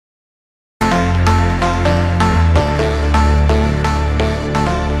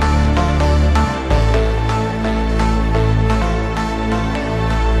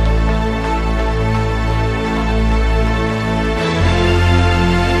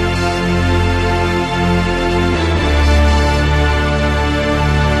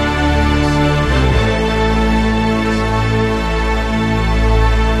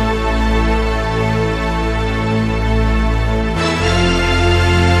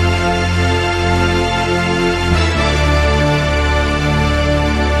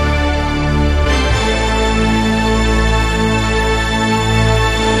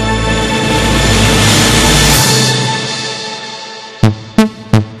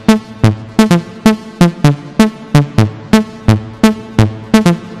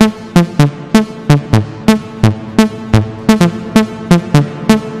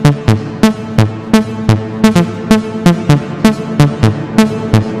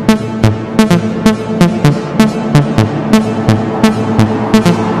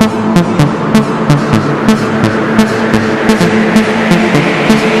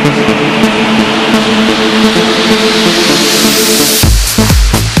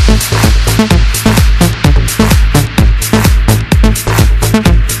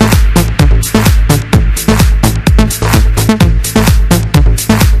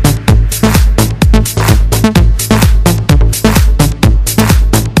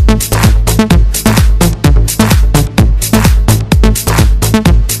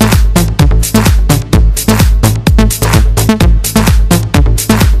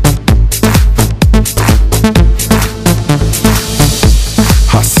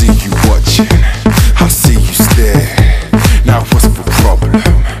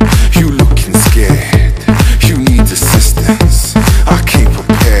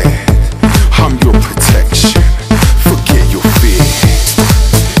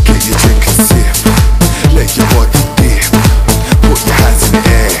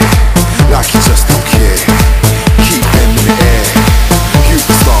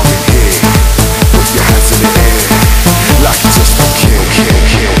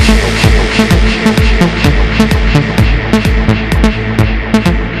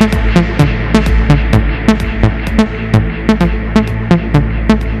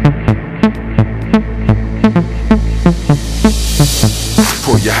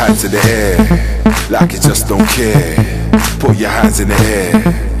Pull your hands in the air, like you just don't care. Pull your hands in the air,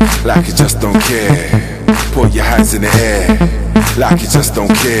 like you just don't care. Pull your hands in the air, like you just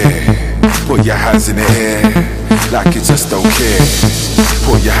don't care. Pull your hands in the air, like you just don't care.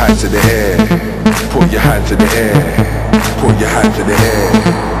 Pull your hands in the air, pull your hands in the air, pull your hands in the air,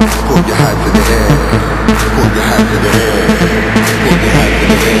 pull your hands in the air, pull your hands in the air, pull your hands in the air, pull your hands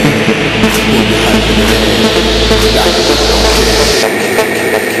in the air, like you just don't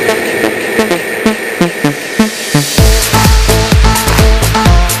care.